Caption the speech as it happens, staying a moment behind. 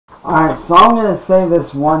Alright, so I'm going to say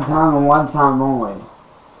this one time and one time only.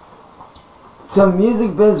 To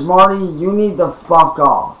Music Biz Marty, you need to fuck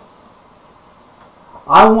off.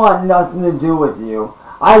 I want nothing to do with you.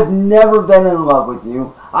 I've never been in love with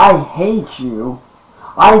you. I hate you.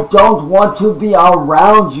 I don't want to be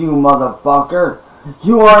around you, motherfucker.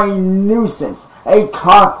 You are a nuisance, a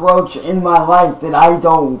cockroach in my life that I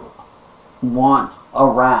don't want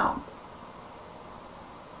around.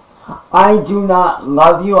 I do not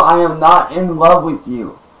love you. I am not in love with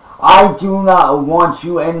you. I do not want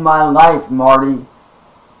you in my life, Marty.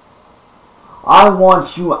 I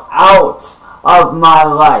want you out of my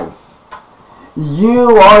life.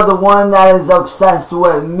 You are the one that is obsessed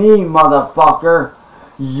with me, motherfucker.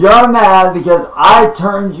 You're mad because I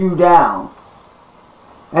turned you down.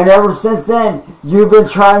 And ever since then, you've been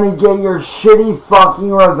trying to get your shitty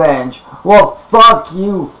fucking revenge. Well, fuck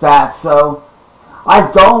you, fatso.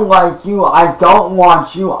 I don't like you. I don't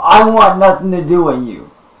want you. I want nothing to do with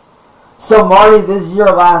you. So, Marty, this is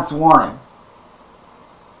your last warning.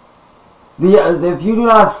 Because if you do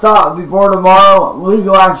not stop before tomorrow,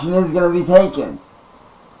 legal action is going to be taken.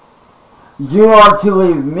 You are to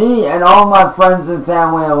leave me and all my friends and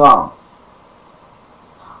family alone.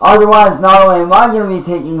 Otherwise, not only am I going to be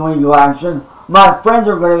taking legal action, my friends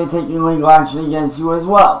are going to be taking legal action against you as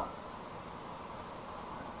well.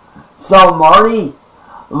 So, Marty,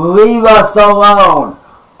 leave us alone.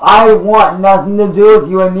 I want nothing to do with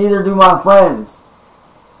you, and neither do my friends.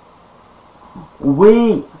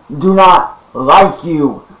 We do not like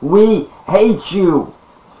you. We hate you.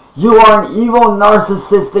 You are an evil,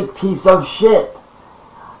 narcissistic piece of shit.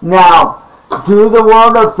 Now, do the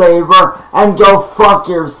world a favor and go fuck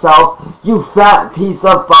yourself, you fat piece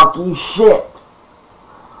of fucking shit.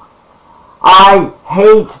 I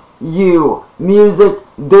hate you, Music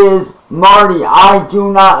Biz Marty. I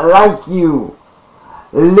do not like you.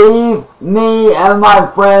 Leave me and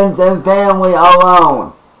my friends and family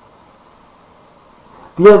alone.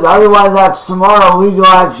 Because otherwise, after tomorrow, legal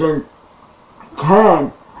action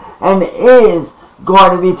can and is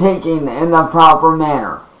going to be taken in the proper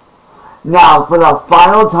manner. Now, for the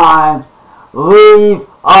final time, leave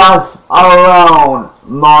us alone,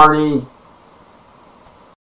 Marty.